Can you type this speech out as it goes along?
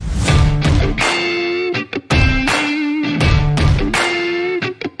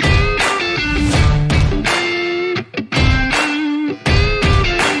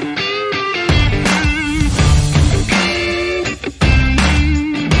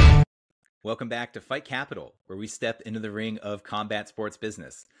Welcome back to Fight Capital, where we step into the ring of combat sports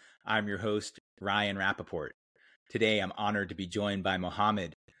business. I'm your host, Ryan Rappaport. Today, I'm honored to be joined by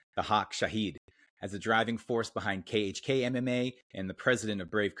Mohammed, the Hawk Shahid. As the driving force behind KHK MMA and the president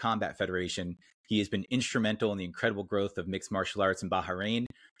of Brave Combat Federation, he has been instrumental in the incredible growth of mixed martial arts in Bahrain,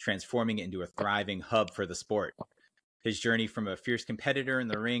 transforming it into a thriving hub for the sport. His journey from a fierce competitor in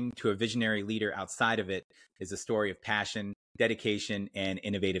the ring to a visionary leader outside of it is a story of passion, dedication, and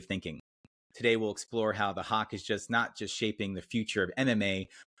innovative thinking. Today, we'll explore how the Hawk is not just shaping the future of MMA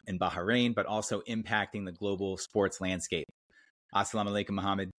in Bahrain, but also impacting the global sports landscape. Assalamu alaikum,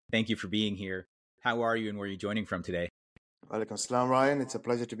 Mohammed. Thank you for being here. How are you and where are you joining from today? Alaikum salam, Ryan. It's a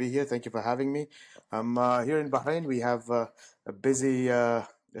pleasure to be here. Thank you for having me. I'm here in Bahrain. We have a busy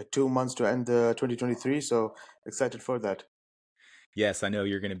 2 months to end 2023, so excited for that. Yes, I know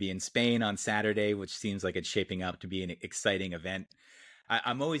you're going to be in Spain on Saturday, which seems like it's shaping up to be an exciting event.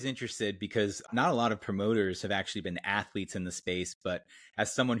 I'm always interested because not a lot of promoters have actually been athletes in the space, but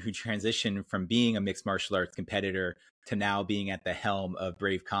as someone who transitioned from being a mixed martial arts competitor to now being at the helm of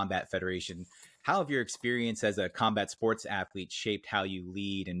Brave Combat Federation, how have your experience as a combat sports athlete shaped how you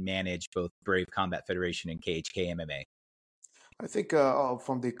lead and manage both Brave Combat Federation and KHK MMA? I think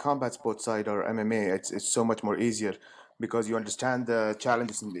from the combat sports side or MMA, it's so much more easier because you understand the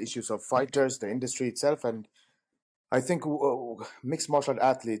challenges and the issues of fighters, the industry itself, and I think mixed martial art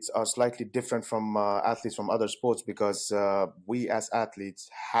athletes are slightly different from athletes from other sports because we as athletes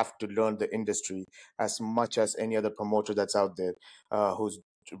have to learn the industry as much as any other promoter that's out there who's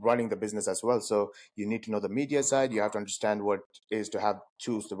running the business as well. So you need to know the media side. You have to understand what is to have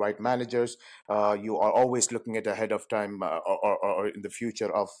choose the right managers. You are always looking at ahead of time or in the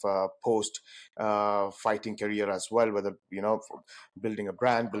future of post fighting career as well, whether for building a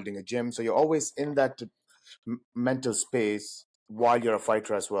brand, building a gym. So you're always in that mental space while you're a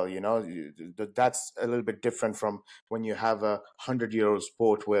fighter as well. That's a little bit different from when you have a 100-year-old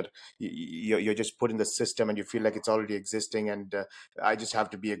sport where you're just put in the system and you feel like it's already existing, and I just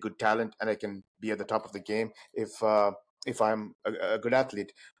have to be a good talent and I can be at the top of the game if I'm a good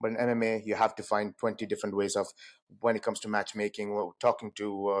athlete. But in MMA, you have to find 20 different ways of when it comes to matchmaking, talking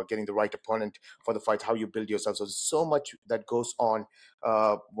to getting the right opponent for the fight, how you build yourself. So there's so much that goes on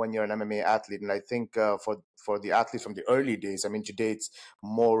when you're an MMA athlete. And I think for the athletes from the early days, I mean, today it's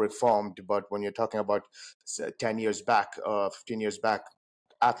more reformed, but when you're talking about 10 years back, 15 years back,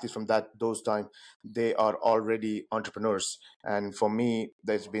 athletes from those time, they are already entrepreneurs. And for me,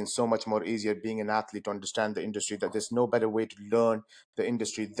 there's been so much more easier being an athlete to understand the industry, that there's no better way to learn the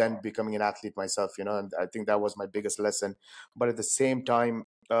industry than becoming an athlete myself, and I think that was my biggest lesson. But at the same time,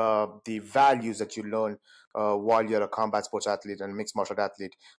 the values that you learn while you're a combat sports athlete and mixed martial art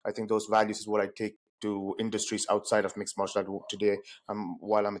athlete, I think those values is what I take to industries outside of mixed martial art today.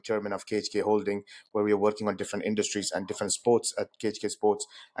 While I'm a chairman of KHK Holding, where we are working on different industries and different sports at KHK Sports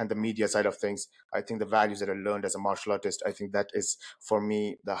and the media side of things, I think the values that I learned as a martial artist, I think that is for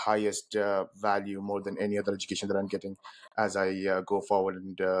me the highest value, more than any other education that I'm getting as I go forward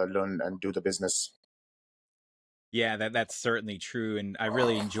and learn and do the business. Yeah, that's certainly true. And I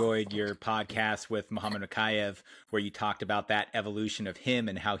really enjoyed your podcast with Mohammed Makayev, where you talked about that evolution of him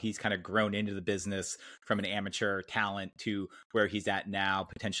and how he's kind of grown into the business from an amateur talent to where he's at now,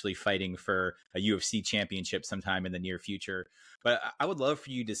 potentially fighting for a UFC championship sometime in the near future. But I would love for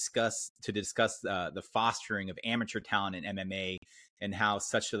you to discuss the fostering of amateur talent in MMA and how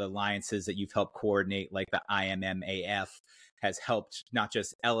such of the alliances that you've helped coordinate, like the IMMAF, has helped not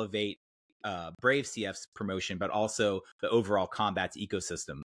just elevate Brave CF's promotion, but also the overall combat's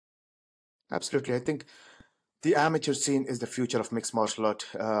ecosystem. Absolutely. I think the amateur scene is the future of mixed martial art.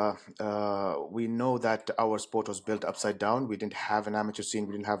 We know that our sport was built upside down. We didn't have an amateur scene.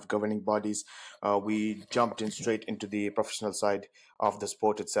 We didn't have governing bodies. We jumped in straight into the professional side of the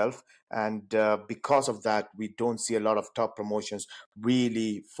sport itself. And because of that, we don't see a lot of top promotions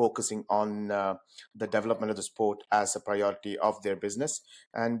really focusing on the development of the sport as a priority of their business.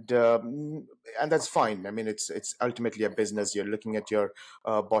 And that's fine. I mean, it's ultimately a business. You're looking at your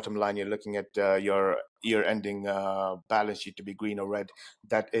bottom line. You're looking at your year-ending balance sheet to be green or red.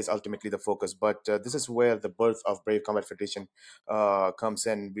 That is ultimately the focus. But this is where the birth of Brave Combat Federation comes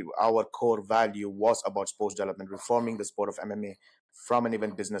in. Our core value was about sports development, reforming the sport of MMA from an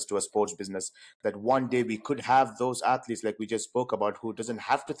event business to a sports business, that one day we could have those athletes like we just spoke about, who doesn't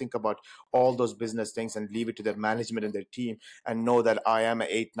have to think about all those business things and leave it to their management and their team, and know that I am an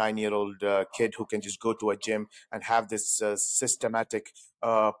 8-9 year old kid who can just go to a gym and have this systematic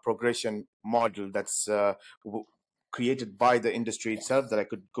progression model that's created by the industry itself, that I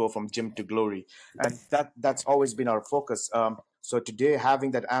could go from gym to glory. And that's always been our focus. So today,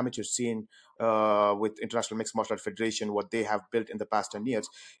 having that amateur scene with International Mixed Martial Art Federation, what they have built in the past 10 years,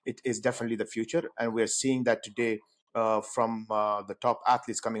 it is definitely the future. And we're seeing that today from the top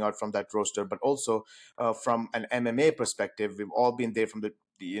athletes coming out from that roster, but also from an MMA perspective. We've all been there from the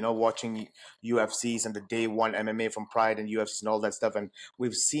watching UFCs and the day one MMA from Pride and UFCs and all that stuff, and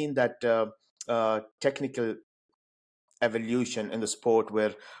we've seen that technical evolution in the sport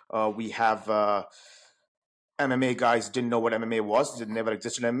where we have MMA guys didn't know what MMA was. It never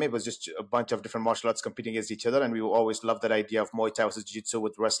existed. MMA was just a bunch of different martial arts competing against each other, and we always loved that idea of Muay Thai versus Jiu-Jitsu,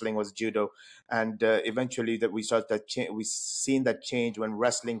 with wrestling was judo, and eventually that we saw that we seen that change when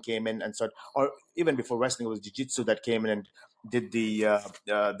wrestling came in, and sort, or even before wrestling, it was Jiu-Jitsu that came in and did the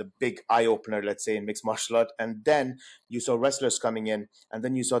big eye opener, let's say, in mixed martial art, and then you saw wrestlers coming in, and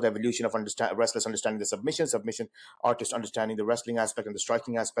then you saw the evolution of wrestlers understanding the submission artists understanding the wrestling aspect and the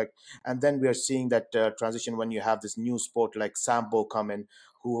striking aspect, and then we are seeing that transition when you have this new sport like sambo come in,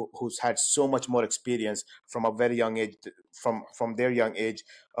 who's had so much more experience from a very young age, from their young age,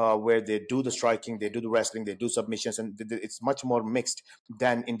 where they do the striking, they do the wrestling, they do submissions, and it's much more mixed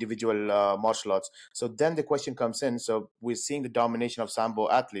than individual martial arts. So then the question comes in. So we're seeing the domination of sambo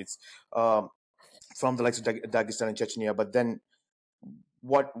athletes from the likes of Dagestan and Chechnya, but then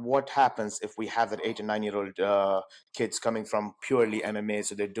what happens if we have that 8 and 9 year old kids coming from purely MMA?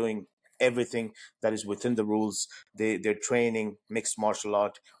 So they're doing everything that is within the rules. They're training mixed martial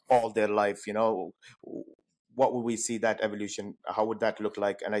art all their life. What would we see that evolution? How would that look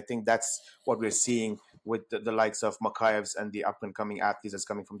like? And I think that's what we're seeing with the likes of Makayevs and the up and coming athletes that's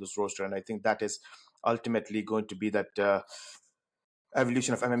coming from this roster. And I think that is ultimately going to be that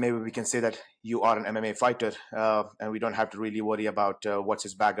evolution of MMA, where we can say that you are an MMA fighter, and we don't have to really worry about what's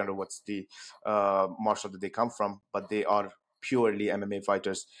his background or what's the martial that they come from, but they are purely MMA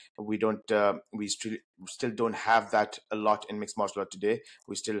fighters. We still don't have that a lot in mixed martial art today.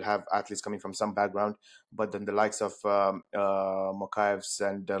 We still have athletes coming from some background, but then the likes of Mokaevs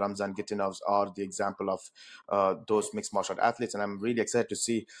and Ramzan Gitinovs are the example of those mixed martial art athletes, and I'm really excited to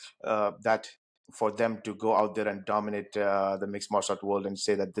see that for them to go out there and dominate the mixed martial art world and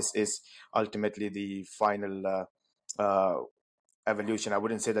say that this is ultimately the final evolution. I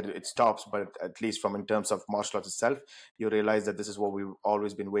wouldn't say that it stops, but at least from in terms of martial arts itself, you realize that this is what we've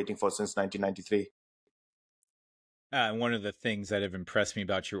always been waiting for since 1993. One of the things that have impressed me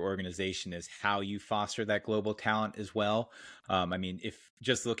about your organization is how you foster that global talent as well. I mean, if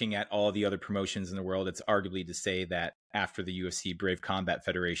just looking at all the other promotions in the world, it's arguably to say that after the UFC, Brave Combat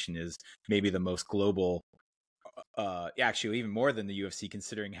Federation is maybe the most global, actually even more than the UFC,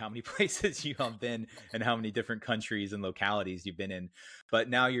 considering how many places you have been and how many different countries and localities you've been in. But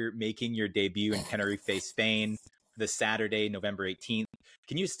now you're making your debut in Tenerife, Spain, this Saturday, November 18th.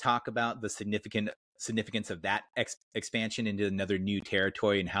 Can you just talk about the significance of that expansion into another new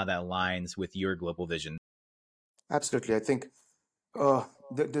territory and how that aligns with your global vision? Absolutely. I think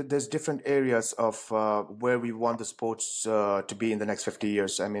there's different areas of where we want the sports to be in the next 50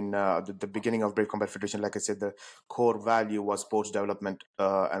 years. I mean, the beginning of Brave Combat Federation, like I said, the core value was sports development,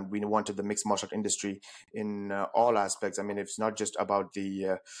 and we wanted the mixed martial art industry in all aspects. I mean, it's not just about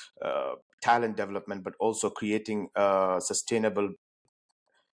the talent development, but also creating sustainable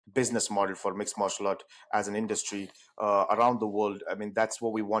business model for mixed martial art as an industry around the world. I mean, that's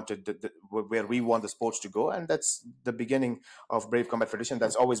what we wanted, where we want the sports to go, and that's the beginning of Brave Combat Federation.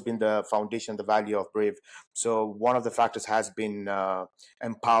 That's always been the foundation, the value of Brave. So one of the factors has been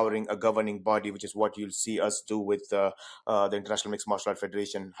empowering a governing body, which is what you'll see us do with the International Mixed Martial Art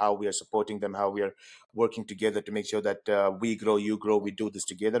Federation. How we are supporting them, how we are working together to make sure that we grow, you grow, we do this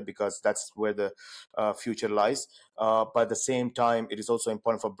together, because that's where the future lies. But at the same time, it is also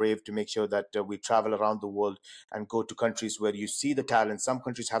important for Brave to make sure that we travel around the world and go to countries where you see the talent. Some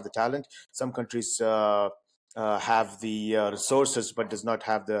countries have the talent, some countries have the resources, but does not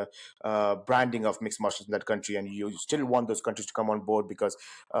have the branding of mixed martial arts in that country, and you still want those countries to come on board because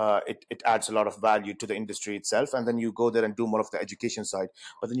it adds a lot of value to the industry itself, and then you go there and do more of the education side.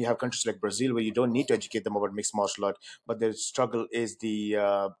 But then you have countries like Brazil where you don't need to educate them about mixed martial art, but their struggle is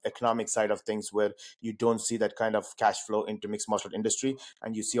the economic side of things, where you don't see that kind of cash flow into mixed martial art industry,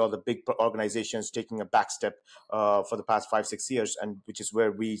 and you see all the big organizations taking a back step for the past 5 6 years, and which is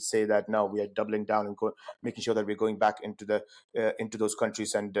where we say that now we are doubling down and making sure that we're going back into those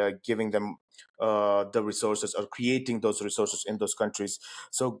countries and giving them the resources, or creating those resources in those countries.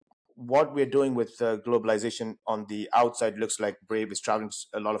 So what we're doing with globalization on the outside looks like Brave is traveling to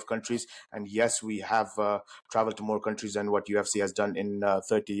a lot of countries, and yes, we have traveled to more countries than what UFC has done in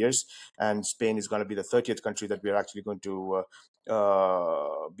 30 years, and Spain is going to be the 30th country that we're actually going to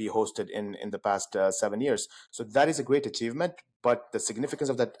be hosted in the past 7 years. So that is a great achievement. But the significance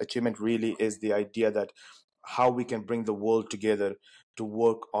of that achievement really is the idea that how we can bring the world together to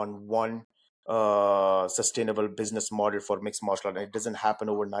work on one sustainable business model for mixed martial art. And it doesn't happen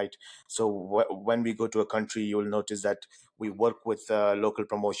overnight. So when we go to a country, you'll notice that we work with local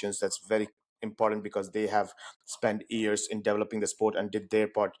promotions. That's very important because they have spent years in developing the sport and did their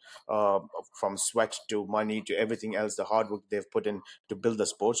part, uh, from sweat to money to everything else, the hard work they've put in to build the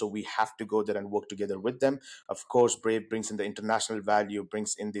sport. So we have to go there and work together with them. Of course, Brave brings in the international value,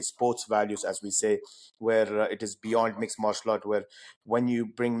 brings in the sports values, as we say, where it is beyond mixed martial art, where when you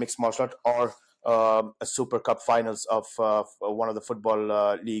bring mixed martial art or a Super Cup finals of one of the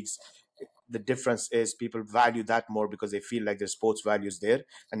football leagues, the difference is people value that more because they feel like there's sports values there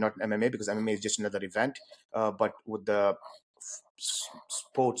and not MMA, because MMA is just another event. But with the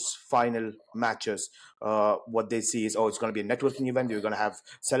sports final matches, what they see is, oh, it's going to be a networking event. We're going to have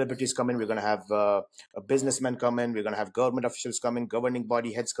celebrities come in. We're going to have businessmen come in. We're going to have government officials come in, governing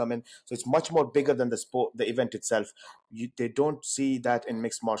body heads come in. So it's much more bigger than the sport, the event itself. They don't see that in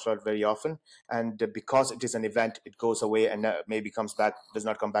mixed martial art very often, and because it is an event, it goes away and maybe comes back, does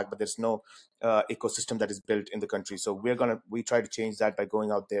not come back. But there's no ecosystem that is built in the country. So we try to change that by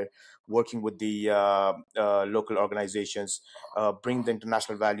going out there, working with the local organizations, bring the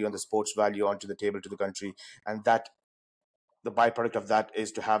international value and the sports value onto the table to the country, and that the byproduct of that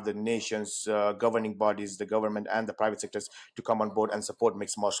is to have the nation's governing bodies, the government and the private sectors, to come on board and support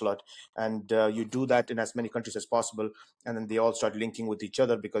mixed martial art. And you do that in as many countries as possible, and then they all start linking with each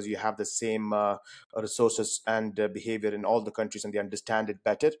other because you have the same resources and behavior in all the countries, and they understand it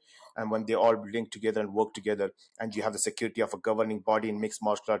better. And when they all link together and work together, and you have the security of a governing body in mixed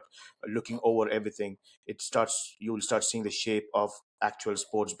martial art looking over everything, you will start seeing the shape of actual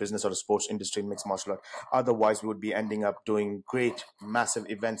sports business or a sports industry in mixed martial art. Otherwise, we would be ending up doing great, massive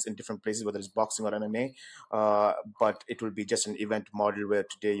events in different places, whether it's boxing or MMA. But it will be just an event model where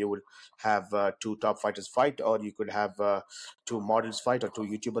today you will have two top fighters fight, or you could have two models fight, or two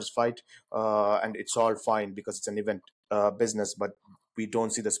YouTubers fight, and it's all fine because it's an event business. But we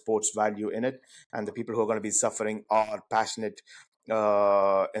don't see the sports value in it, and the people who are going to be suffering are passionate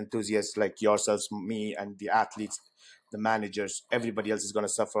enthusiasts like yourselves, me, and the athletes, the managers. Everybody else is going to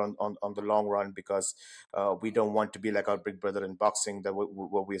suffer on the long run because we don't want to be like our big brother in boxing, that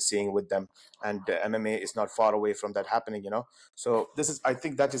what we're seeing with them. And MMA is not far away from that happening. So this is, I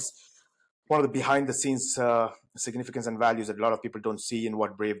think, that is one of the behind the scenes significance and values that a lot of people don't see in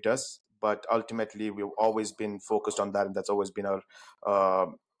what Brave does. But ultimately, we've always been focused on that, and that's always been our uh,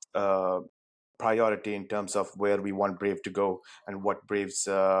 uh, priority in terms of where we want Brave to go and what Brave's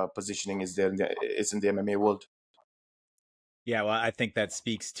positioning is is in the MMA world. Yeah, well, I think that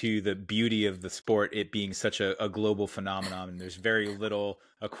speaks to the beauty of the sport, it being such a global phenomenon. And there's very little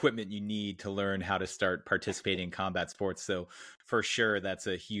equipment you need to learn how to start participating in combat sports. So, for sure, that's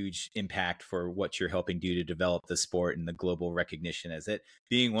a huge impact for what you're helping do to develop the sport and the global recognition as it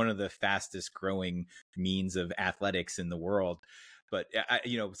being one of the fastest growing means of athletics in the world. But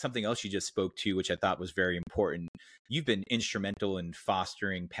something else you just spoke to, which I thought was very important. You've been instrumental in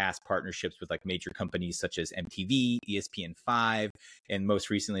fostering past partnerships with like major companies such as MTV, ESPN5, and most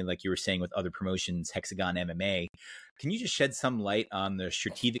recently, like you were saying, with other promotions, Hexagon MMA. Can you just shed some light on the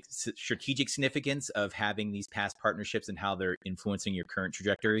strategic significance of having these past partnerships and how they're influencing your current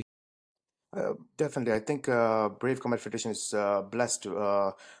trajectory? Definitely. I think Brave Combat Federation is blessed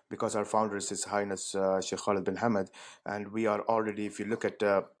because our founder is His Highness Sheikh Khalid bin Hamad. And we are already, if you look at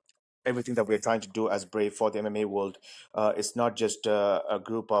everything that we're trying to do as Brave for the MMA world, it's not just a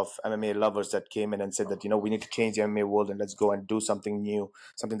group of MMA lovers that came in and said that, we need to change the MMA world and let's go and do something new,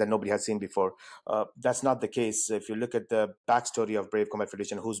 something that nobody has seen before. That's not the case. If you look at the backstory of Brave Combat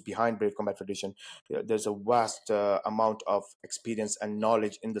Federation, who's behind Brave Combat Federation, there's a vast amount of experience and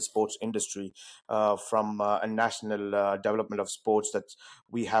knowledge in the sports industry, from a national development of sports that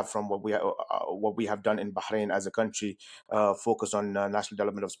we have from what we have done in Bahrain as a country, focused on national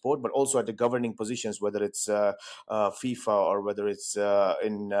development of sport, but also at the governing positions, whether it's FIFA or whether it's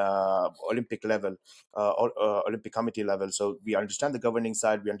in Olympic level, or Olympic committee level. So we understand the governing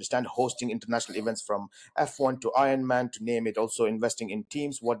side. We understand hosting international events from F1 to Ironman, to name it. Also investing in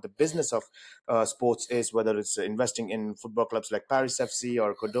teams, what the business of sports is, whether it's investing in football clubs like Paris FC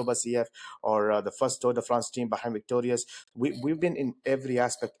or Cordoba CF, or the first Tour de France team behind Victorious. We've been in every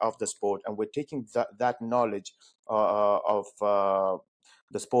aspect of the sport, and we're taking that knowledge of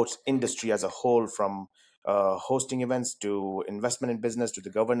the sports industry as a whole, from hosting events to investment in business to the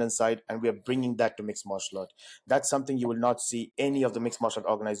governance side, and we are bringing that to mixed martial art. That's something you will not see any of the mixed martial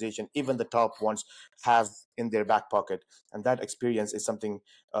art organization, even the top ones, have in their back pocket. And that experience is something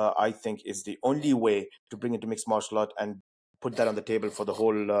I think is the only way to bring into mixed martial art and put that on the table for the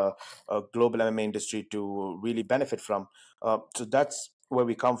whole global MMA industry to really benefit from. So that's where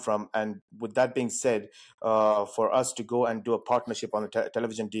we come from. And with that being said, for us to go and do a partnership on a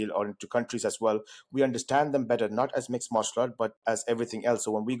television deal or into countries as well, we understand them better, not as mixed martial art, but as everything else.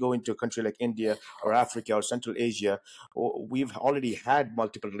 So when we go into a country like India or Africa or Central Asia, we've already had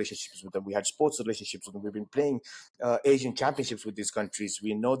multiple relationships with them. We had sports relationships with them. We've been playing Asian championships with these countries.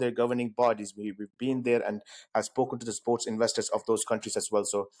 We know their governing bodies. We've been there and have spoken to the sports investors of those countries as well.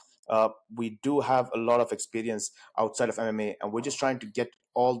 So we do have a lot of experience outside of MMA, and we're just trying to get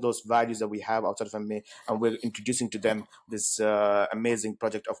all those values that we have outside of MMA, and we're introducing to them this amazing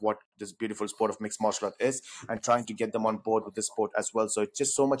project of what this beautiful sport of mixed martial art is, and trying to get them on board with this sport as well. So it's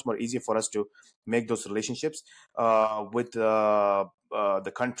just so much more easier for us to make those relationships with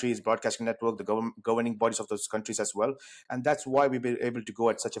the countries, broadcasting network, the governing bodies of those countries as well. And that's why we've been able to go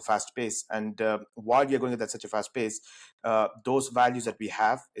at such a fast pace. And while we are going at such a fast pace, those values that we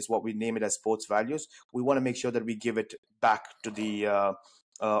have is what we name it as sports values. We want to make sure that we give it back to the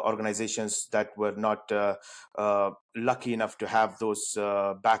organizations that were not lucky enough to have those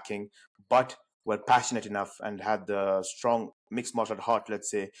backing, but were passionate enough and had the strong mixed martial art heart, let's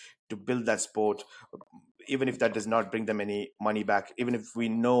say, to build that sport, even if that does not bring them any money back. Even if we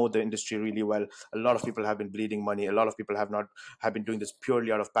know the industry really well, a lot of people have been bleeding money. A lot of people have been doing this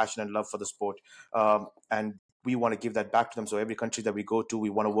purely out of passion and love for the sport, and we want to give that back to them. So every country that we go to,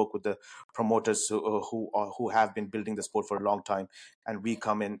 we want to work with the promoters who have been building the sport for a long time, and we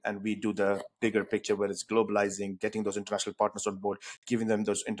come in and we do the bigger picture, where it's globalizing, getting those international partners on board, giving them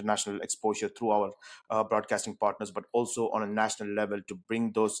those international exposure through our broadcasting partners, but also on a national level to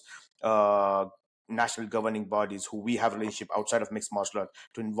bring those national governing bodies who we have a relationship outside of mixed martial art,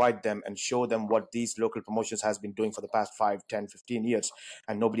 to invite them and show them what these local promotions has been doing for the past 5, 10, 15 years,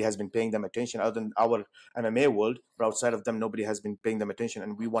 and nobody has been paying them attention other than our MMA world. But outside of them, nobody has been paying them attention,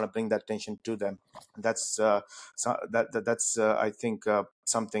 and we want to bring that attention to them. And that's I think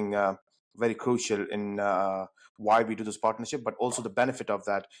something very crucial in why we do this partnership, but also the benefit of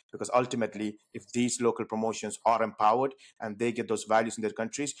that, because ultimately, if these local promotions are empowered and they get those values in their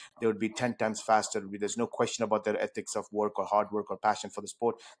countries, they would be 10 times faster. There's no question about their ethics of work or hard work or passion for the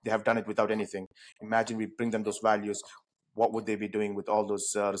sport. They have done it without anything. Imagine we bring them those values. What would they be doing with all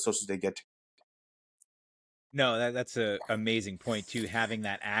those resources they get? No, that's a amazing point too. Having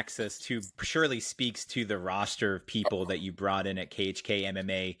that access to surely speaks to the roster of people that you brought in at KHK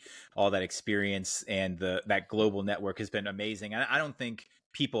MMA. All that experience and that global network has been amazing. I don't think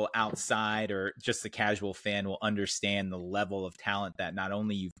people outside or just the casual fan will understand the level of talent that not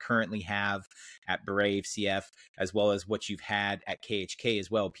only you currently have at Brave CF, as well as what you've had at KHK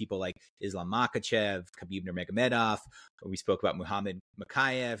as well. People like Islam Makachev, Khabib Nurmagomedov. We spoke about Muhammad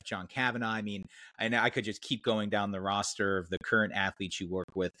Makayev, John Kavanagh. I mean, and I could just keep going down the roster of the current athletes you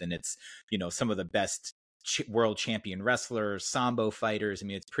work with, and it's, some of the best world champion wrestlers, sambo fighters. I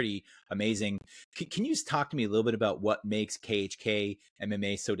mean, it's pretty amazing. Can you just talk to me a little bit about what makes KHK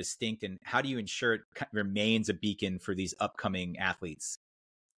MMA so distinct, and how do you ensure it remains a beacon for these upcoming athletes?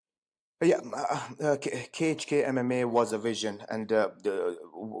 Yeah, KHK MMA was a vision, and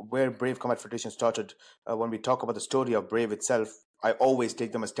where Brave Combat Federation started. When we talk about the story of Brave itself, I always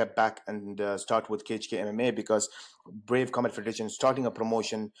take them a step back and start with KHK MMA, because Brave Combat Federation starting a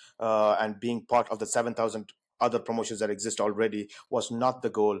promotion and being part of the 7,000 other promotions that exist already was not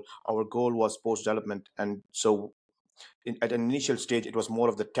the goal. Our goal was post development, and so at an initial stage, it was more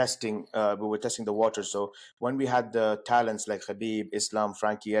of the testing. We were testing the water. So when we had the talents like Khabib, Islam,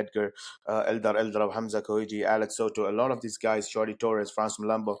 Frankie Edgar, Eldar, Hamza Koigi, Alex Soto, a lot of these guys, Shorty Torres, France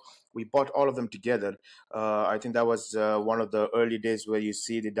Malambo, we brought all of them together. I think that was one of the early days where you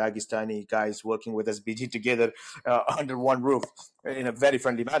see the Dagestani guys working with SBG together under one roof in a very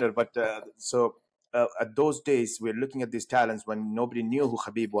friendly manner. But at those days, we're looking at these talents when nobody knew who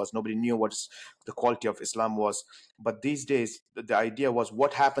Khabib was, nobody knew what the quality of Islam was. But these days, the idea was,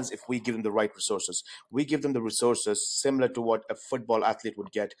 what happens if we give them the right resources? We give them the resources similar to what a football athlete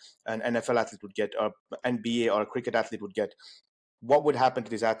would get, an NFL athlete would get, or NBA or a cricket athlete would get. What would happen to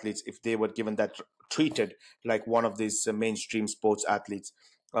these athletes if they were given that, treated like one of these mainstream sports athletes?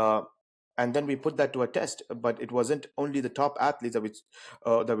 Uh, and then we put that to a test. But it wasn't only the top athletes that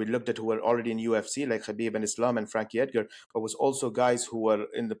we looked at who were already in UFC, like Khabib and Islam and Frankie Edgar, but was also guys who were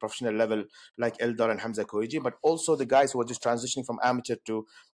in the professional level, like Eldar and Hamza Koigi, but also the guys who were just transitioning from amateur to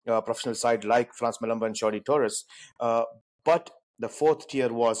professional side like France Malamba and Shorty Torres. Uh, but the fourth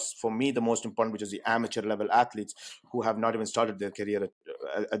tier was for me the most important, which is the amateur level athletes who have not even started their career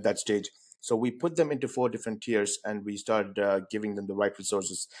at that stage. So we put them into four different tiers, and we started giving them the right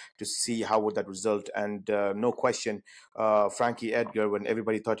resources to see how would that result. And no question, Frankie Edgar, when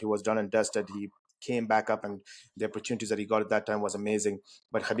everybody thought he was done and dusted, he came back up, and the opportunities that he got at that time was amazing.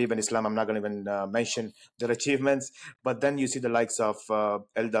 But Habib and Islam, I'm not going to even mention their achievements. But then you see the likes of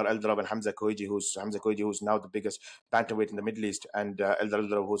Eldar Eldarov and Hamza Koiji, who's now the biggest bantamweight in the Middle East, and Eldar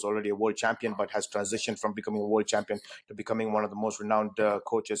Eldarov, who's already a world champion, but has transitioned from becoming a world champion to becoming one of the most renowned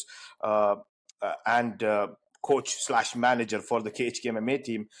coaches and coach slash manager for the KHK MMA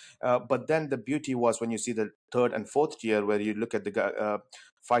team. But then the beauty was when you see the third and fourth tier, where you look at the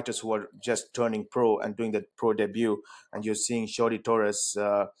fighters who are just turning pro and doing the pro debut, and you're seeing Shorty Torres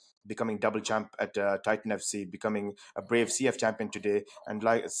becoming double champ at Titan FC, becoming a Brave CF champion today, and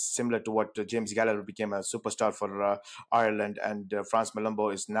like similar to what James Gallagher became a superstar for Ireland, and France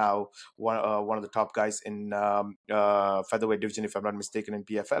Malumbo is now one of the top guys in featherweight division, if I'm not mistaken, in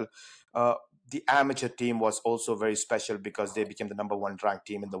PFL. Uh, the amateur team was also very special because they became the number one ranked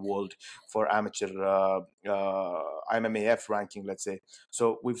team in the world for amateur IMMAF ranking, let's say.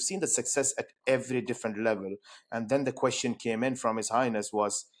 So we've seen the success at every different level. And then the question came in from His Highness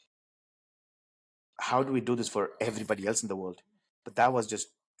was, how do we do this for everybody else in the world? But that was just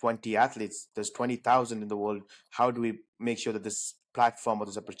 20 athletes. There's 20,000 in the world. How do we make sure that this platform or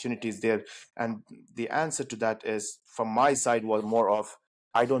this opportunity is there? And the answer to that is, from my side, was more of,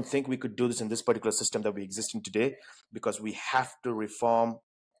 I don't think we could do this in this particular system that we exist in today, because we have to reform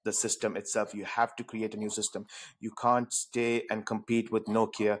the system itself. You have to create a new system. You can't stay and compete with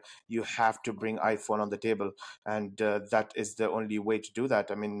Nokia. You have to bring iPhone on the table, and that is the only way to do that.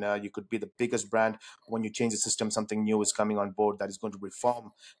 I mean, you could be the biggest brand. When you change the system, something new is coming on board that is going to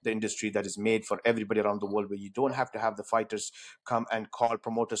reform the industry, that is made for everybody around the world, where you don't have to have the fighters come and call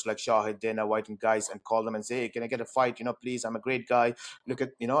promoters like Shahid, Dana White, and guys, and call them and say, hey, can I get a fight? Please, I'm a great guy. Look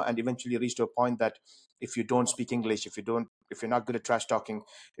at, and eventually reach to a point that if you don't speak English, if you're not good at trash talking,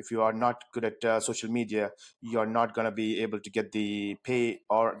 if you are not good at social media, you're not going to be able to get the pay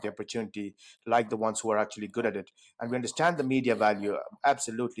or the opportunity like the ones who are actually good at it. And we understand the media value,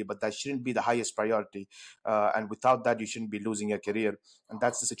 absolutely, but that shouldn't be the highest priority. And without that, you shouldn't be losing your career. And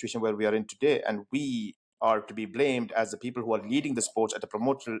that's the situation where we are in today. And we are to be blamed as the people who are leading the sports at the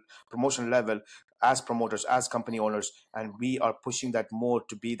promotional level, as promoters, as company owners, and we are pushing that more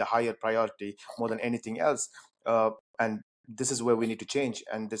to be the higher priority more than anything else. And this is where we need to change,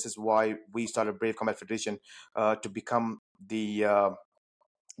 and this is why we started Brave Combat Federation, to become the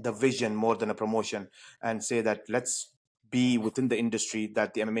vision more than a promotion, and say that let's be within the industry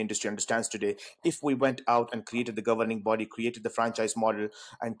that the MMA industry understands today. If we went out and created the governing body, created the franchise model,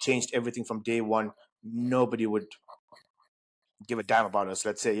 and changed everything from day one, nobody would give a damn about us.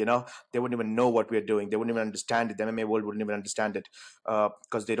 Let's say, they wouldn't even know what we're doing. They wouldn't even understand it. The MMA world wouldn't even understand it,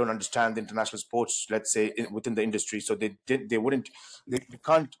 because they don't understand the international sports, let's say, within the industry. So they wouldn't, they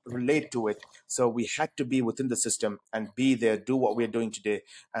can't relate to it. So we had to be within the system and be there, do what we're doing today,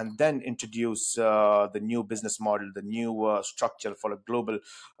 and then introduce the new business model, the new structure for a global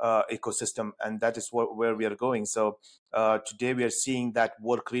ecosystem. And that is where we are going. So today we are seeing that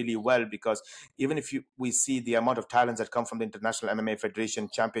work really well, because even if we see the amount of talents that come from the International MMA Federation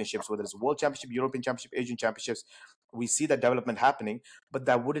championships, whether it's World Championship, European Championship, Asian Championships, we see that development happening, but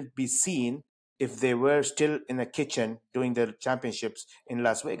that wouldn't be seen if they were still in a kitchen doing their championships in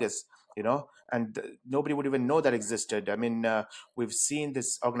Las Vegas, and nobody would even know that existed. I mean, we've seen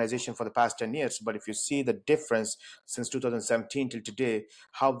this organization for the past 10 years, but if you see the difference since 2017 till today,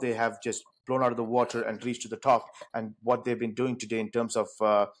 how they have just blown out of the water and reached to the top, and what they've been doing today in terms of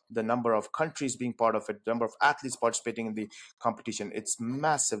the number of countries being part of it, the number of athletes participating in the competition, it's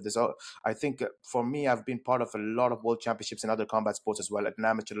massive. I think, for me, I've been part of a lot of world championships in other combat sports as well at an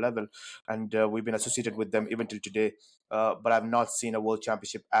amateur level, and we've been associated with them even till today. But I've not seen a world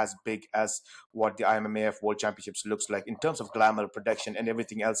championship as big as what the IMMAF World Championships looks like in terms of glamour, production, and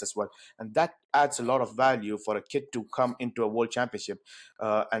everything else as well. And that adds a lot of value for a kid to come into a world championship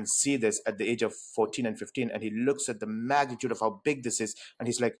and see this at the age of 14 and 15. And he looks at the magnitude of how big this is, and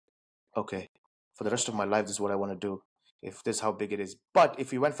he's like, okay, for the rest of my life, this is what I want to do, if this is how big it is. But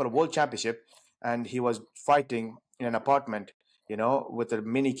if he went for a world championship and he was fighting in an apartment, with a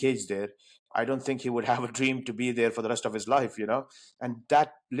mini cage there, I don't think he would have a dream to be there for the rest of his life. And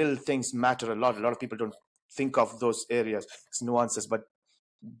that little things matter a lot. A lot of people don't think of those areas, it's nuances, but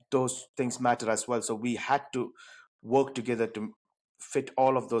those things matter as well. So we had to work together to fit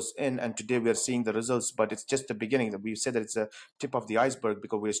all of those in, and today we are seeing the results. But it's just the beginning. That we said that it's a tip of the iceberg,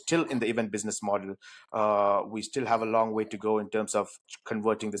 because we're still in the event business model. We still have a long way to go in terms of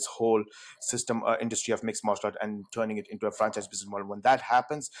converting this whole system industry of mixed martial art and turning it into a franchise business model. When that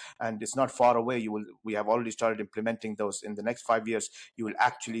happens, and it's not far away, we have already started implementing those. In the next 5 years, you will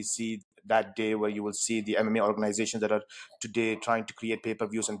actually see that day where you will see the MMA organizations that are today trying to create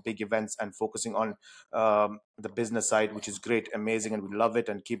pay-per-views and big events and focusing on the business side, which is great, amazing, and we love it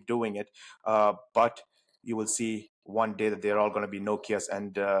and keep doing it. But you will see one day that they're all going to be Nokia's,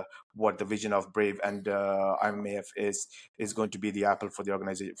 and what the vision of Brave and IMAF is going to be the Apple for the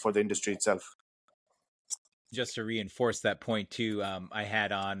organization, for the industry itself. Just to reinforce that point too, I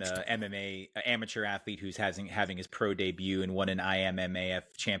had on a MMA amateur athlete who's having his pro debut and won an IMMAF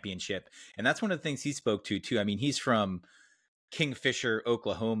championship, and that's one of the things he spoke to too. I mean, he's from Kingfisher,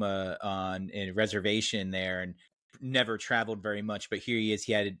 Oklahoma, on a reservation there, and never traveled very much, but here he is.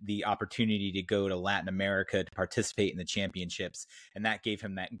 He had the opportunity to go to Latin America to participate in the championships, and that gave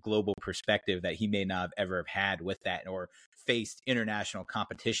him that global perspective that he may not have ever have had with that, or faced international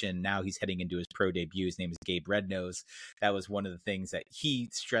competition. Now he's heading into his pro debut. His name is Gabe Rednose. That was one of the things that he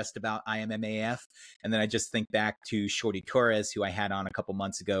stressed about IMMAF. And then I just think back to Shorty Torres, who I had on a couple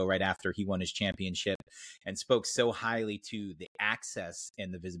months ago, right after he won his championship, and spoke so highly to the access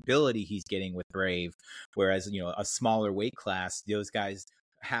and the visibility he's getting with Brave. Whereas, a smaller weight class, those guys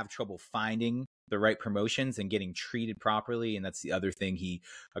have trouble finding the right promotions and getting treated properly. And that's the other thing he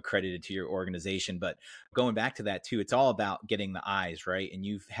accredited to your organization. But going back to that too, it's all about getting the eyes, right? And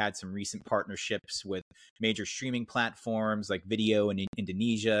you've had some recent partnerships with major streaming platforms like Video in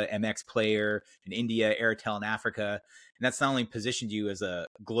Indonesia, MX Player in India, Airtel in Africa. And that's not only positioned you as a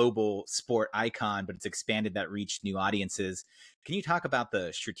global sport icon, but it's expanded that reach new audiences. Can you talk about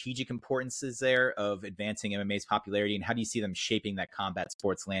the strategic importances there of advancing MMA's popularity, and how do you see them shaping that combat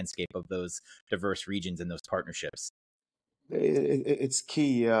sports landscape of those diverse regions and those partnerships? It's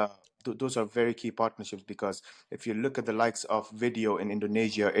key. Those are very key partnerships, because if you look at the likes of Video in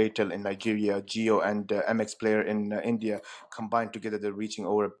Indonesia, Airtel in Nigeria, Geo and MX Player in India, combined together, they're reaching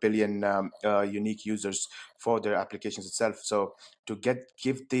over 1 billion unique users for their applications itself. So to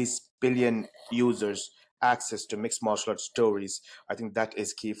give these billion users access to mixed martial arts stories, I think that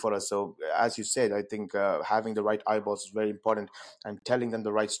is key for us. So as you said, I think having the right eyeballs is very important, and telling them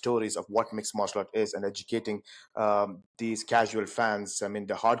the right stories of what mixed martial art is, and educating these casual fans. I mean,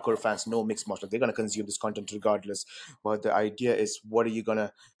 the hardcore fans know mixed martial art. They're going to consume this content regardless. But the idea is, what are you going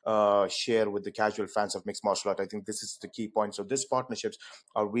to share with the casual fans of mixed martial art? I think this is the key point. So these partnerships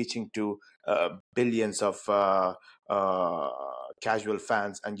are reaching to billions of uh, casual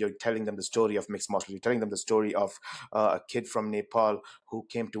fans, and you're telling them the story of mixed martial art. You're telling them the story of a kid from Nepal who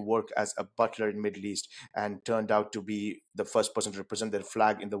came to work as a butler in Middle East and turned out to be the first person to represent their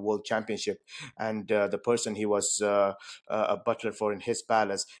flag in the world championship. And the person he was a butler for in his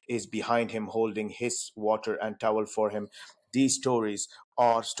palace is behind him holding his water and towel for him. These stories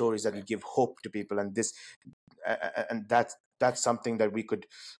are stories that will give hope to people, and that's something that we could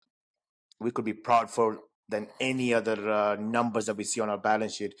be proud for than any other numbers that we see on our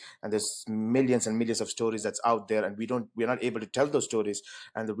balance sheet. And there's millions and millions of stories that's out there, and we're not able to tell those stories.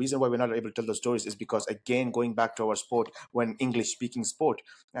 And the reason why we're not able to tell those stories is because, again, going back to our sport, when English speaking sport,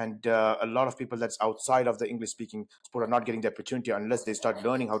 and a lot of people that's outside of the English speaking sport are not getting the opportunity unless they start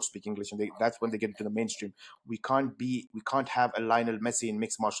learning how to speak English, and that's when they get into the mainstream. We can't have a Lionel Messi in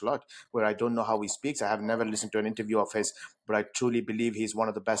mixed martial art, where I don't know how he speaks. I have never listened to an interview of his, but I truly believe he's one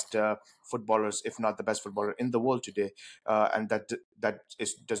of the best footballers, if not the best footballer in the world today. And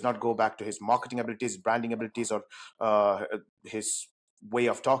does not go back to his marketing abilities, branding abilities, or his way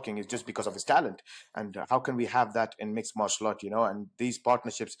of talking. Is just because of his talent. And how can we have that in mixed martial art? And these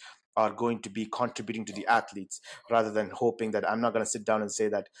partnerships are going to be contributing to the athletes, rather than hoping that I'm not going to sit down and say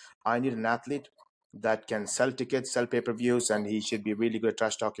that I need an athlete that can sell tickets, sell pay-per-views, and he should be really good at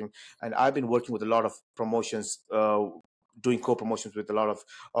trash talking. And I've been working with a lot of promotions, doing co-promotions with a lot of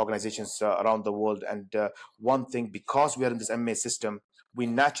organizations around the world. And one thing, because we are in this MMA system, we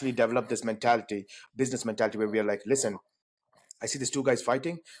naturally develop this mentality, business mentality, where we are like, listen, I see these two guys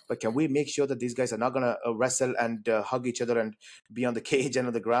fighting, but can we make sure that these guys are not going to wrestle and hug each other and be on the cage and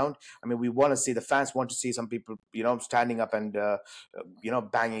on the ground? I mean, we want to see, the fans want to see some people, standing up and,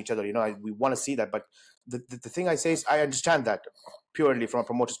 banging each other. We want to see that. But the thing I say is, I understand that purely from a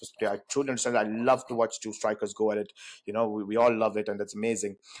promoter's perspective. I truly understand. I love to watch two strikers go at it. We all love it, and that's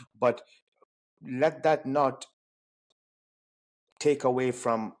amazing. But let that not take away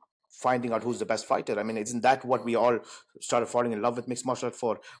from finding out who's the best fighter. I mean, isn't that what we all started falling in love with mixed martial art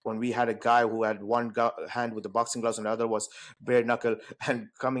for? When we had a guy who had hand with the boxing gloves and the other was bare knuckle, and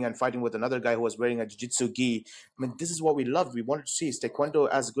coming and fighting with another guy who was wearing a jiu-jitsu gi. I mean, this is what we loved. We wanted to see, is taekwondo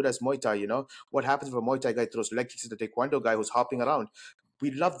as good as Muay Thai? What happens if a Muay Thai guy throws leg kicks at the taekwondo guy who's hopping around? We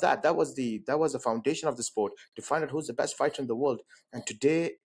loved that. That was the foundation of the sport, to find out who's the best fighter in the world. And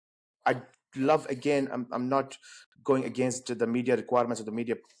today, I love, again, I'm not going against the media requirements or the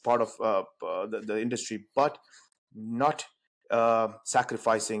media part of the industry, but not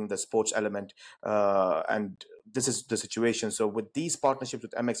sacrificing the sports element. And this is the situation. So with these partnerships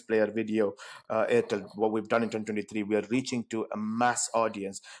with MX Player Video, Airtel, what we've done in 2023, we are reaching to a mass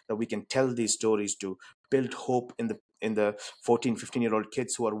audience that we can tell these stories to, build hope in the 14, 15-year-old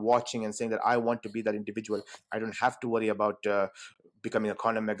kids who are watching and saying that I want to be that individual. I don't have to worry about becoming a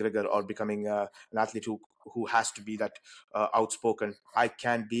Conor McGregor or becoming an athlete who has to be that outspoken. I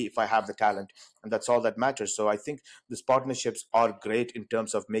can be if I have the talent, and that's all that matters. So I think these partnerships are great in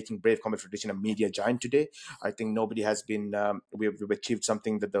terms of making Brave Combat Federation a media giant today. I think nobody has been. We've achieved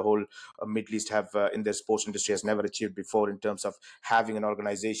something that the whole Middle East have in their sports industry has never achieved before, in terms of having an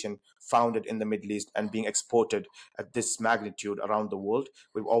organization founded in the Middle East and being exported at this magnitude around the world.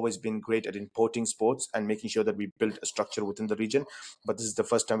 We've always been great at importing sports and making sure that we build a structure within the region, but this is the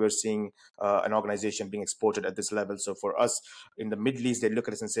first time we're seeing an organization being exported at this level. So for us in the Middle East, they look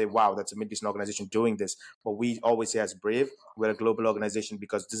at us and say, wow, that's a Middle Eastern organization doing this. But we always say, as Brave, we're a global organization,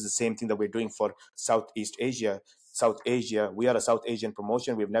 because this is the same thing that we're doing for Southeast Asia. South Asia, we are a South Asian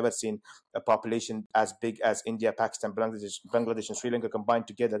promotion. We've never seen a population as big as India, Pakistan, Bangladesh, and Sri Lanka combined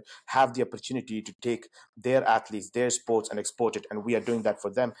together have the opportunity to take their athletes, their sports, and export it. And we are doing that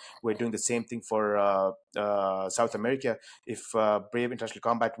for them. We're doing the same thing for South America. If Brave International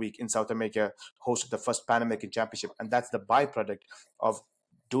Combat Week in South America hosted the first Pan American Championship, and that's the byproduct of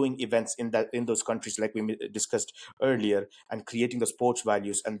doing events in those countries, like we discussed earlier, and creating the sports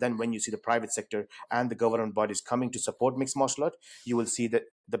values. And then when you see the private sector and the government bodies coming to support mixed martial art, you will see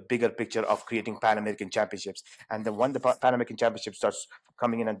the bigger picture of creating Pan American Championships. And then when the Pan American Championship starts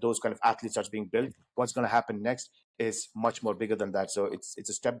coming in and those kind of athletes starts being built, what's going to happen next is much more bigger than that. So it's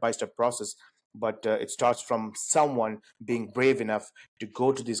a step by step process, but it starts from someone being brave enough to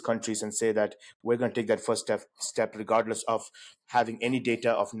go to these countries and say that we're going to take that first step regardless of having any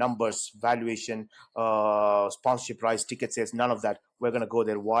data of numbers, valuation, sponsorship price, ticket sales, none of that. We're going to go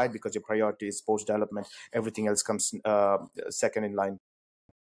there. Why? Because your priority is sports development. Everything else comes second in line.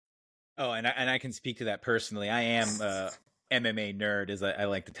 Oh, and I can speak to that personally. I am MMA nerd, as I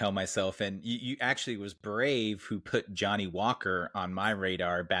like to tell myself. And you actually was Brave who put Johnny Walker on my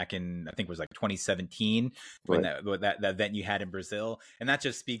radar back in, I think it was like 2017, when Right. that event you had in Brazil. And that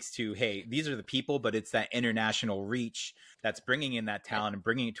just speaks to, hey, these are the people, but it's that international reach that's bringing in that talent and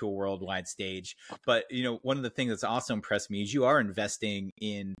bringing it to a worldwide stage. But, one of the things that's also impressed me is you are investing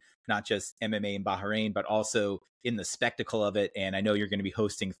in not just MMA in Bahrain, but also in the spectacle of it. And I know you're going to be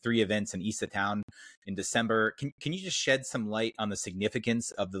hosting 3 events in East of Town in December. Can you just shed some light on the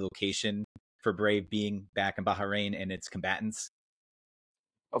significance of the location for Brave being back in Bahrain and its combatants?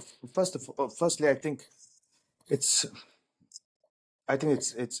 Firstly, it's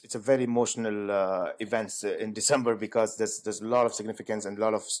it's a very emotional events in December, because there's a lot of significance and a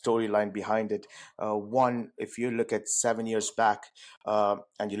lot of storyline behind it. One, if you look at 7 years back,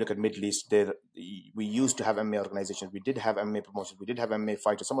 and you look at Middle East, there we used to have MMA organizations. We did have MMA promotions. We did have MMA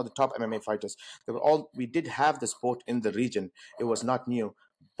fighters. Some of the top MMA fighters. They were all. We did have the sport in the region. It was not new,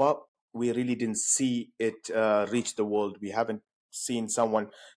 but we really didn't see it reach the world. We haven't seen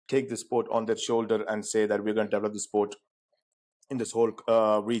someone take the sport on their shoulder and say that we're going to develop the sport in this whole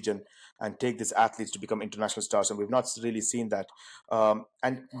region and take these athletes to become international stars. And we've not really seen that.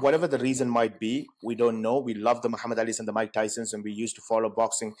 And whatever the reason might be, we don't know. We love the Muhammad Alis and the Mike Tysons, and we used to follow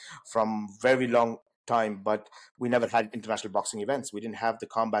boxing from very long time, but we never had international boxing events. We didn't have the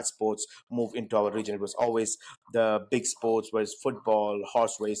combat sports move into our region. It was always the big sports, whereas football,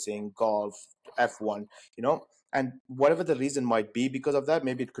 horse racing, golf, F1, and whatever the reason might be, because of that,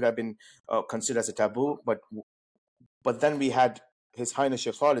 maybe it could have been considered as a taboo. But then we had His Highness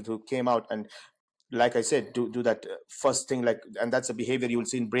Sheikh Khalid, who came out and, like I said, do that first thing, and that's a behavior you will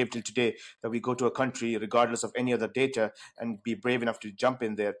see in Brave till today, that we go to a country regardless of any other data and be brave enough to jump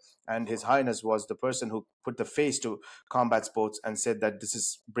in there. And His Highness was the person who put the face to combat sports and said that this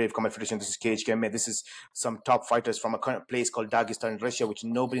is Brave Combat Federation, this is KHKMA, this is some top fighters from a place called Dagestan in Russia, which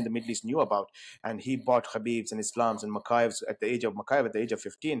nobody in the Middle East knew about. And he bought Khabibs and Islams and Makayevs at the age of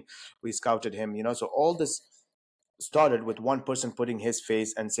 15. We scouted him, so all this started with one person putting his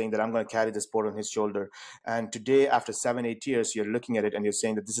face and saying that I'm going to carry the sport on his shoulder. And today, after 7, 8 years, you're looking at it and you're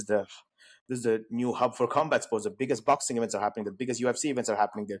saying that this is the new hub for combat sports. The biggest boxing events are happening. The biggest UFC events are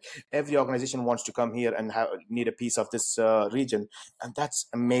happening there. Every organization wants to come here and need a piece of this region, and that's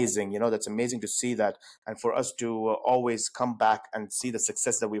amazing. That's amazing to see that, and for us to always come back and see the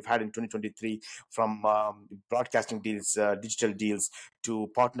success that we've had in 2023, from broadcasting deals, digital deals,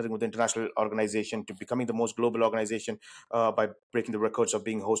 to partnering with the international organization, to becoming the most global organization by breaking the records of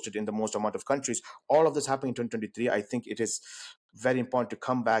being hosted in the most amount of countries. All of this happening in 2023. I think it is very important to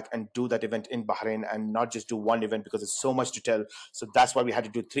come back and do that event in Bahrain, and not just do one event, because it's so much to tell. So that's why we had to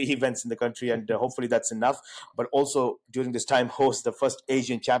do 3 events in the country, and hopefully that's enough. But also during this time, host the first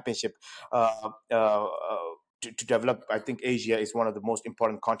Asian championship. To develop, I think Asia is one of the most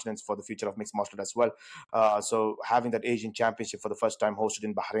important continents for the future of mixed martial art as well. So having that Asian championship for the first time hosted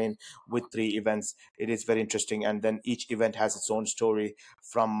in Bahrain with 3 events, it is very interesting. And then each event has its own story,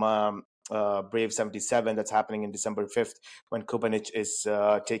 from Brave 77 that's happening in December 5th, when Kubanic is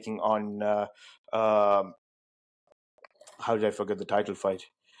taking on how did I forget the title fight?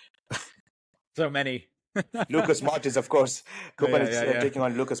 So many. Lucas Martins, of course. Kubanic Yeah. taking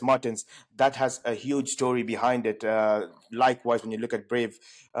on Lucas Martins. That has a huge story behind it. Likewise, when you look at Brave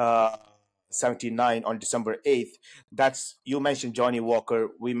 79 on December 8th, you mentioned Johnny Walker,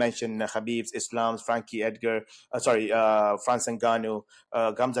 we mentioned Khabib's, Islam's, Frankie Edgar, Franz Ngannou,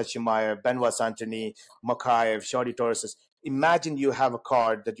 Gamzat Chimaev, Benoit Santini, Makayev, Shorty Torres. Imagine you have a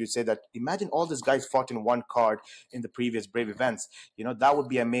card that you say that, imagine all these guys fought in one card in the previous Brave events. That would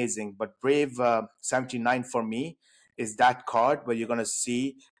be amazing. But Brave 79 for me is that card where you're going to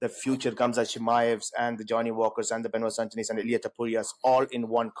see the future Gamzat Chimaevs and the Johnny Walkers and the Benoit Santinis and Ilia Tapurias all in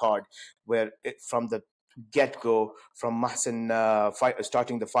one card, where from the get-go, from Mahsen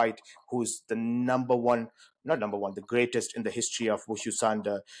starting the fight, who's the the greatest in the history of Wushu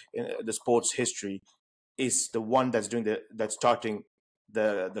Sanda, in the sports history, is the one that's starting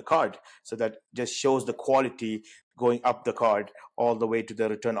the card. So that just shows the quality going up the card, all the way to the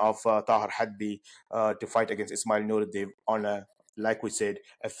return of Tahar Hadbi to fight against Ismail Nuruddin on like we said,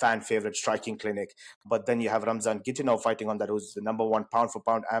 a fan favorite striking clinic. But then you have Ramzan Gitinov fighting on that, who's the number one pound for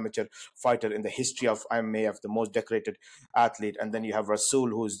pound amateur fighter in the history of MMA, the most decorated athlete. And then you have Rasul,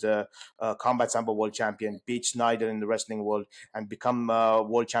 who's the combat sambo world champion, beat Snyder in the wrestling world and become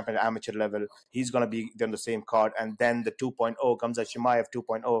world champion at amateur level. He's going to be on the same card. And then the 2.0, Gamzat Chimaev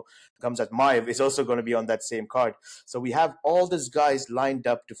 2.0, Gamzat Maev is also going to be on that same card. So we have all these guys lined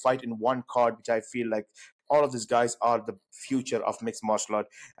up to fight in one card, which I feel like all of these guys are the future of mixed martial art,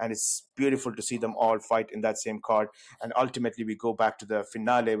 and it's beautiful to see them all fight in that same card. And ultimately, we go back to the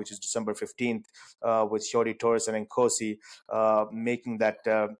finale, which is December 15th, with Shorty Torres and Nkosi making that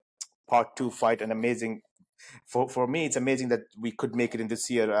part 2 fight an amazing. For me, it's amazing that we could make it in this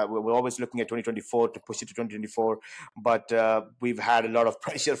year. We're always looking at 2024 to push it to 2024, but we've had a lot of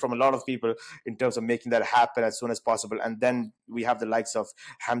pressure from a lot of people in terms of making that happen as soon as possible. And then we have the likes of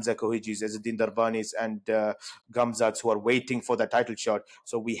Hamza Kohijis, Ezzeddin Darbanis, and Gamzats, who are waiting for that title shot.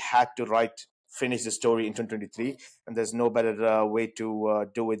 So we had to finish the story in 2023, and there's no better way to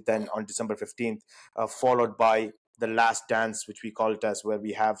do it than on December 15th, followed by the last dance, which we call it as, where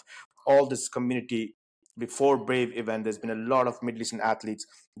we have all this community. Before Brave event, there's been a lot of Middle Eastern athletes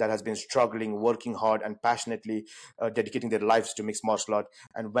that has been struggling, working hard, and passionately dedicating their lives to mixed martial art.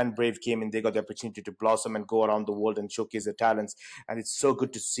 And when Brave came in, they got the opportunity to blossom and go around the world and showcase their talents. And it's so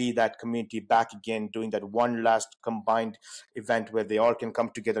good to see that community back again, doing that one last combined event where they all can come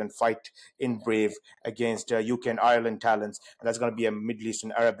together and fight in Brave against UK and Ireland talents. And that's going to be a Middle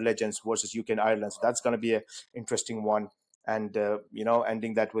Eastern Arab legends versus UK and Ireland. So that's going to be an interesting one. And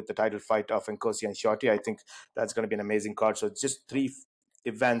ending that with the title fight of Nkosi and Shorty, I think that's going to be an amazing card. So it's just 3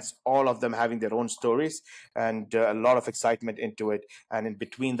 events, all of them having their own stories, and a lot of excitement into it. And in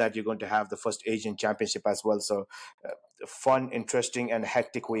between that, you're going to have the first Asian championship as well. So fun, interesting, and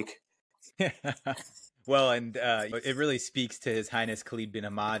hectic week. Well, and it really speaks to His Highness Khalid bin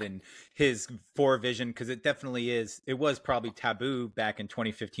Ahmad and his vision, because it definitely is. It was probably taboo back in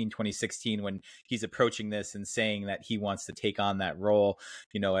 2015, 2016, when he's approaching this and saying that he wants to take on that role,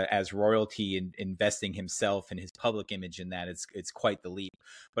 as royalty, and investing himself and his public image in that. It's quite the leap.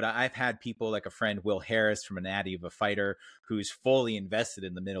 But I've had people like a friend, Will Harris, from Anatomy of a Fighter, who's fully invested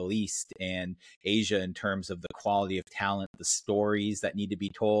in the Middle East and Asia in terms of the quality of talent, the stories that need to be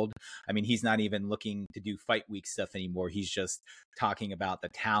told. I mean, he's not even looking to to do fight week stuff anymore. He's just talking about the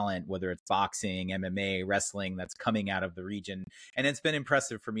talent, whether it's boxing, MMA, wrestling, that's coming out of the region. And it's been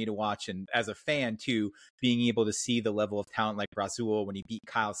impressive for me to watch. And as a fan too, being able to see the level of talent like Rasul when he beat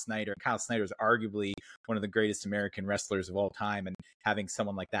Kyle Snyder. Kyle Snyder is arguably one of the greatest American wrestlers of all time. And having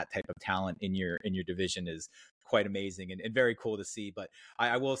someone like that type of talent in your division is quite amazing and very cool to see. But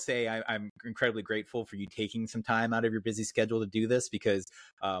I will say I'm incredibly grateful for you taking some time out of your busy schedule to do this, because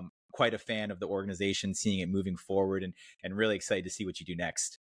quite a fan of the organization, seeing it moving forward, and really excited to see what you do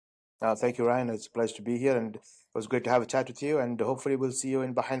next. Thank you, Ryan. It's a pleasure to be here, and it was great to have a chat with you, and hopefully we'll see you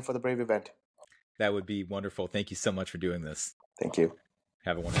in Bahrain for the Brave event. That would be wonderful. Thank you so much for doing this. Thank you.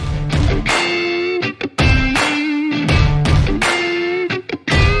 Have a wonderful day.